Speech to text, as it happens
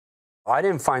I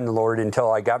didn't find the Lord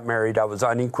until I got married. I was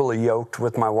unequally yoked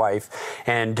with my wife,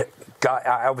 and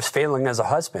I was failing as a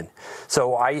husband.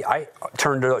 So I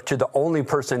turned to the only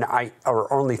person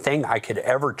or only thing I could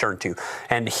ever turn to.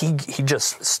 And he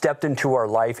just stepped into our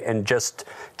life and just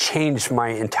changed my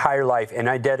entire life. And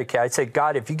I said,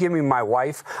 God, if you give me my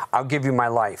wife, I'll give you my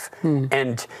life.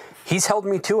 And He's held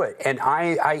me to it. And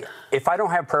if I don't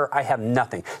have prayer, I have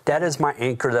nothing. That is my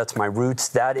anchor. That's my roots.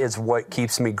 That is what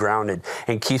keeps me grounded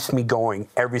and keeps me going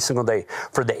every single day.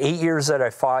 For the 8 years that I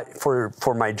fought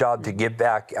for my job to get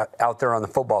back out there on the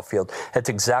football field, that's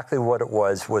exactly what it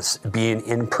was being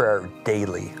in prayer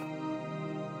daily.